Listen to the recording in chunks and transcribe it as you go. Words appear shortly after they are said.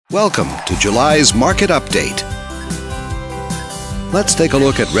Welcome to July's Market Update. Let's take a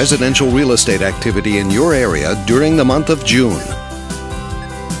look at residential real estate activity in your area during the month of June.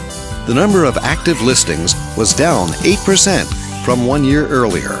 The number of active listings was down 8% from 1 year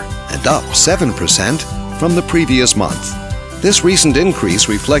earlier and up 7% from the previous month. This recent increase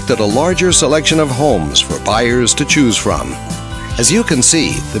reflected a larger selection of homes for buyers to choose from. As you can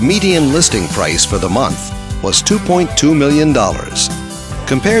see, the median listing price for the month was $2.2 million.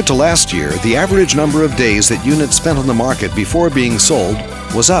 Compared to last year, the average number of days that units spent on the market before being sold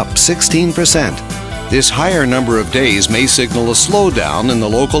was up 16%. This higher number of days may signal a slowdown in the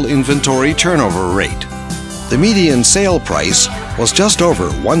local inventory turnover rate. The median sale price was just over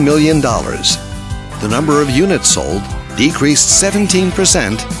 $1 million. The number of units sold decreased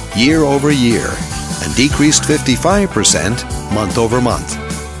 17% year over year and decreased 55% month over month.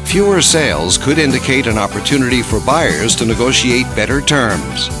 Fewer sales could indicate an opportunity for buyers to negotiate better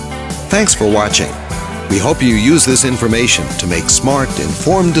terms. Thanks for watching. We hope you use this information to make smart,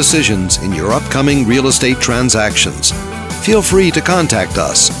 informed decisions in your upcoming real estate transactions. Feel free to contact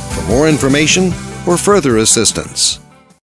us for more information or further assistance.